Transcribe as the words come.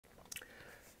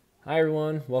Hi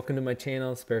everyone, welcome to my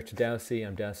channel, Spiritual Dowsey.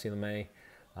 I'm Dowsey LeMay.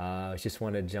 I just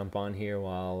wanted to jump on here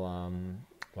while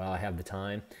I have the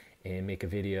time and make a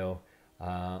video.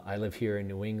 I live here in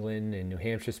New England, in New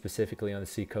Hampshire, specifically on the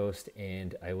seacoast,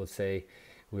 and I will say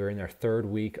we're in our third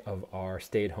week of our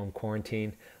stay-at-home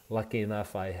quarantine. Lucky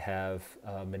enough, I have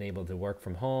been able to work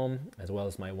from home as well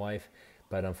as my wife,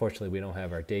 but unfortunately we don't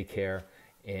have our daycare,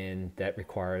 and that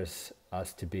requires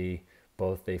us to be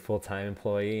both a full-time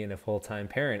employee and a full-time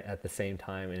parent at the same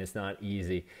time, and it's not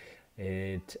easy.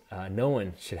 No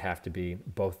one should have to be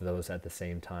both of those at the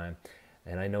same time.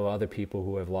 And I know other people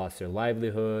who have lost their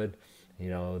livelihood,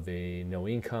 they no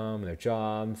income, their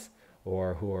jobs,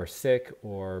 or who are sick,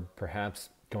 or perhaps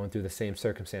going through the same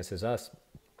circumstances as us.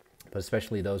 But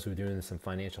especially those who are doing some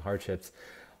financial hardships,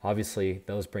 obviously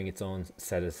those bring its own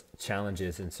set of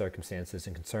challenges and circumstances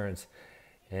and concerns.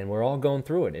 And we're all going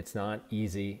through it. It's not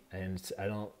easy, and I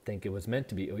don't think it was meant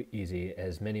to be easy.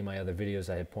 As many of my other videos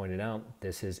I have pointed out,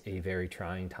 this is a very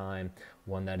trying time,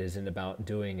 one that isn't about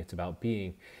doing, it's about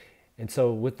being. And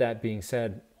so with that being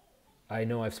said, I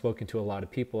know I've spoken to a lot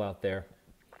of people out there,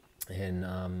 and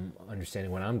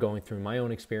understanding what I'm going through, my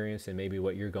own experience, and maybe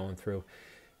what you're going through,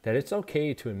 that it's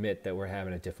okay to admit that we're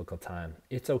having a difficult time.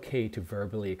 It's okay to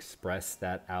verbally express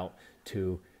that out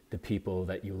to the people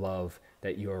that you love,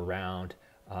 that you're around,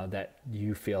 that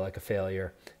you feel like a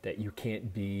failure, that you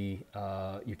can't do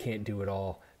it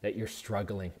all, that you're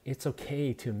struggling. It's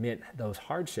okay to admit those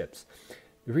hardships.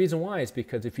 The reason why is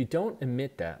because if you don't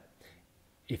admit that,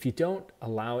 if you don't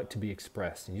allow it to be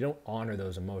expressed and you don't honor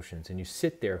those emotions and you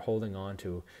sit there holding on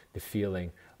to the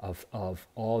feeling of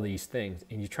all these things,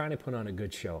 and you're trying to put on a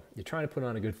good show, you're trying to put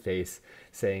on a good face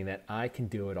saying that I can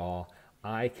do it all,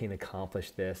 I can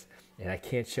accomplish this, and I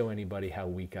can't show anybody how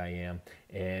weak I am.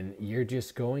 And you're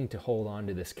just going to hold on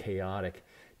to this chaotic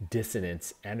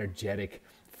dissonance, energetic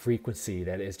frequency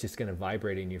that is just going to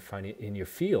vibrate in your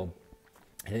field.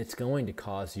 And it's going to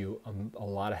cause you a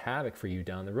lot of havoc for you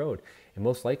down the road. And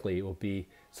most likely it will be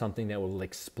something that will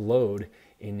explode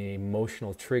in an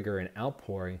emotional trigger and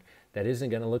outpouring that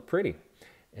isn't going to look pretty.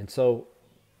 And so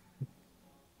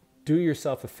do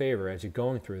yourself a favor as you're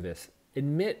going through this.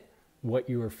 Admit what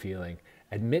you are feeling.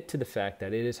 Admit to the fact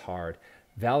that it is hard.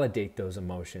 Validate those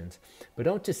emotions, but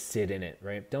don't just sit in it,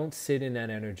 right? Don't sit in that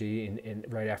energy and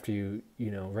right after you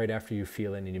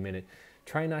feel it and you admit it.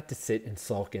 Try not to sit and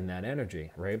sulk in that energy,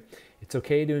 right? It's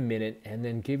okay to admit it and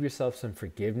then give yourself some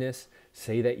forgiveness.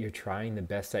 Say that you're trying the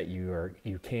best that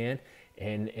you can,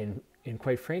 and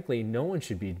quite frankly, no one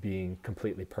should be being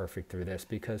completely perfect through this,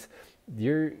 because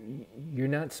you're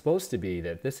not supposed to be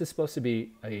that. This is supposed to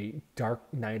be a dark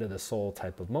night of the soul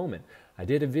type of moment. I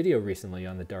did a video recently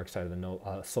on the dark side of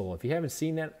the soul. If you haven't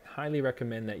seen that, highly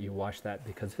recommend that you watch that,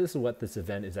 because this is what this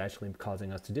event is actually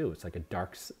causing us to do. It's like a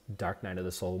dark night of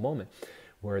the soul moment,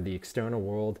 where the external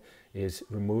world is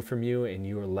removed from you and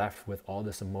you are left with all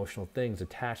this emotional things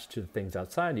attached to the things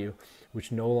outside of you,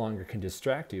 which no longer can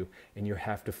distract you, and you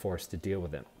have to force to deal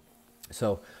with it.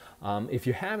 So if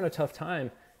you're having a tough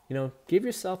time, give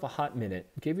yourself a hot minute.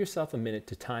 Give yourself a minute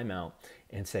to time out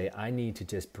and say, I need to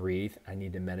just breathe. I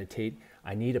need to meditate.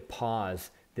 I need to pause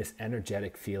this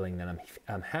energetic feeling that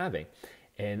I'm having,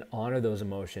 and honor those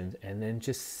emotions, and then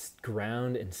just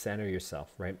ground and center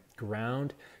yourself, right?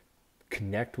 Ground,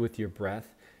 connect with your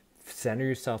breath, center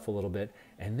yourself a little bit,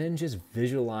 and then just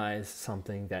visualize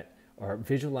something or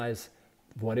visualize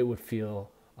what it would feel,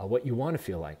 what you want to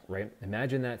feel like, right?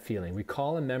 Imagine that feeling.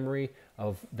 Recall a memory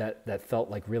of that felt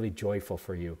like really joyful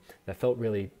for you, that felt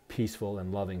really peaceful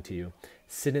and loving to you.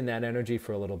 Sit in that energy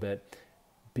for a little bit.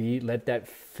 Let that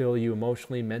fill you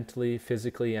emotionally, mentally,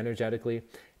 physically, energetically,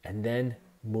 and then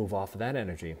move off of that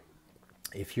energy.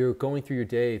 If you're going through your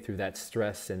day through that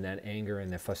stress and that anger and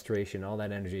that frustration, all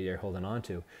that energy you're holding on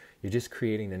to, you're just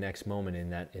creating the next moment in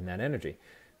that energy.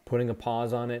 Putting a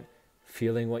pause on it,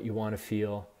 feeling what you want to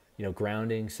feel,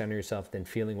 grounding, center yourself, then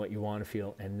feeling what you want to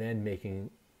feel, and then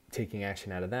taking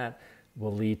action out of that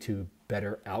will lead to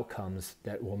better outcomes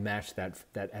that will match that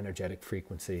energetic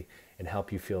frequency and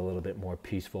help you feel a little bit more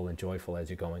peaceful and joyful as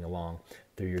you're going along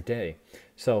through your day.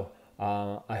 So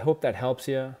I hope that helps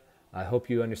you. I hope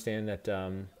you understand that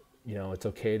it's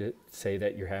okay to say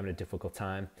that you're having a difficult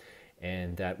time,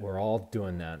 and that we're all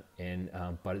doing that. And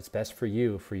but it's best for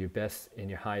you, for your best and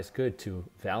your highest good, to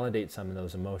validate some of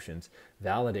those emotions,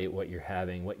 validate what you're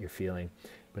having, what you're feeling,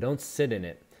 but don't sit in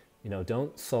it.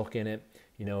 Don't sulk in it.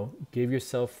 Give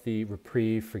yourself the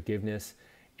reprieve, forgiveness,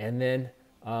 and then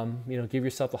give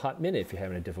yourself a hot minute if you're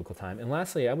having a difficult time. And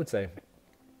lastly, I would say,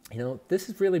 this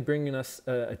is really bringing us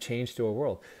a change to our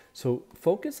world. So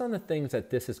focus on the things that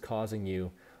this is causing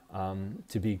you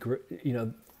to be,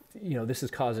 you know, this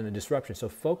is causing a disruption. So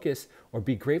focus or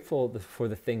be grateful for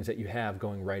the things that you have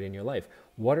going right in your life.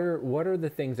 What are the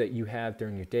things that you have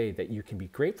during your day that you can be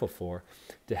grateful for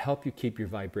to help you keep your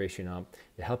vibration up,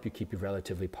 to help you keep you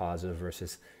relatively positive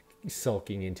versus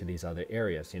sulking into these other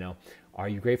areas? You know, are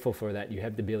you grateful for that you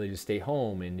have the ability to stay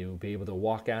home and to be able to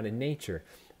walk out in nature?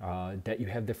 That you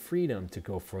have the freedom to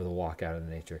go for the walk out in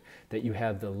nature, that you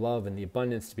have the love and the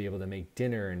abundance to be able to make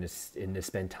dinner and to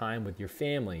spend time with your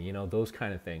family, you know, those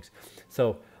kind of things.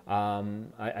 So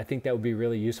I think that would be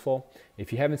really useful.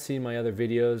 If you haven't seen my other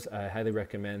videos, I highly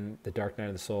recommend The Dark Night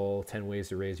of the Soul, 10 Ways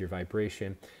to Raise Your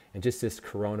Vibration, and just this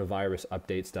coronavirus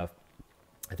update stuff.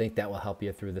 I think that will help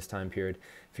you through this time period.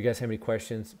 If you guys have any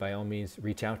questions, by all means,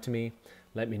 reach out to me.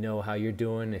 Let me know how you're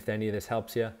doing, if any of this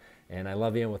helps you. And I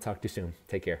love you, and we'll talk to you soon.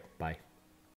 Take care. Bye.